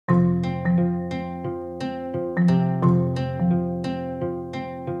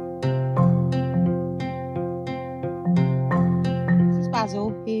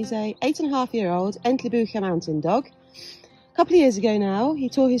is a 8.5-year-old Entlebucher Mountain Dog. A couple of years ago now, he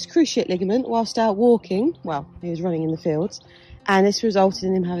tore his cruciate ligament whilst out walking. Well, he was running in the fields, and this resulted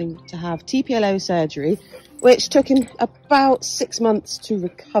in him having to have TPLO surgery, which took him about 6 months to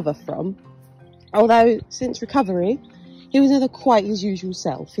recover from. Although, since recovery, he was never quite his usual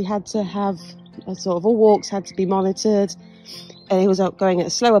self. He had to have all walks had to be monitored, and he was going at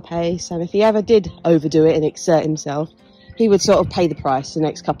a slower pace, and if he ever did overdo it and exert himself, he would sort of pay the price the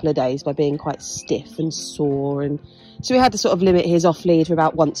next couple of days by being quite stiff and sore. And so we had to sort of limit his off lead to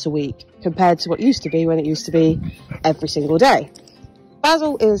about once a week, compared to what used to be when it used to be every single day.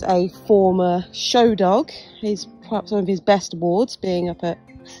 Basil is a former show dog. He's perhaps one of his best awards being up at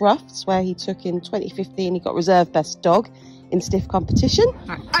Crufts, where he took in 2015, he got reserve best dog in stiff competition.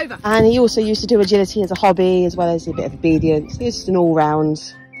 Right, over. And he also used to do agility as a hobby, as well as a bit of obedience. He's just an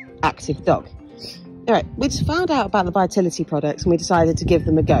all-round active dog. Alright, we'd found out about the Vitality products, and we decided to give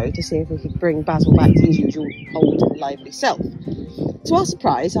them a go to see if we could bring Basil back to his usual old and lively self. To our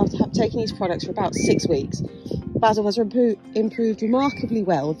surprise, after taking these products for about 6 weeks, Basil has improved remarkably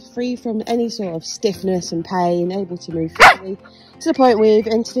well, free from any sort of stiffness and pain, able to move freely, to the point we've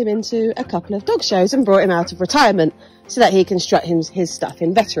entered him into a couple of dog shows and brought him out of retirement so that he can strut his stuff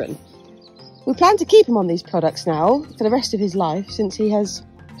in veteran. We plan to keep him on these products now for the rest of his life, since he has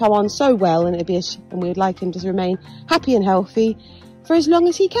come on so well, and we would like him to remain happy and healthy for as long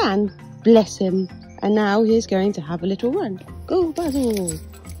as he can. Bless him. And now he's going to have a little run. Go, Basil!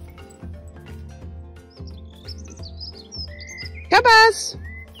 Go, Baz!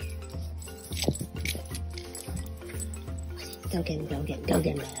 Go get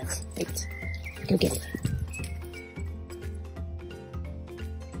him, Baz. Right. Go get him.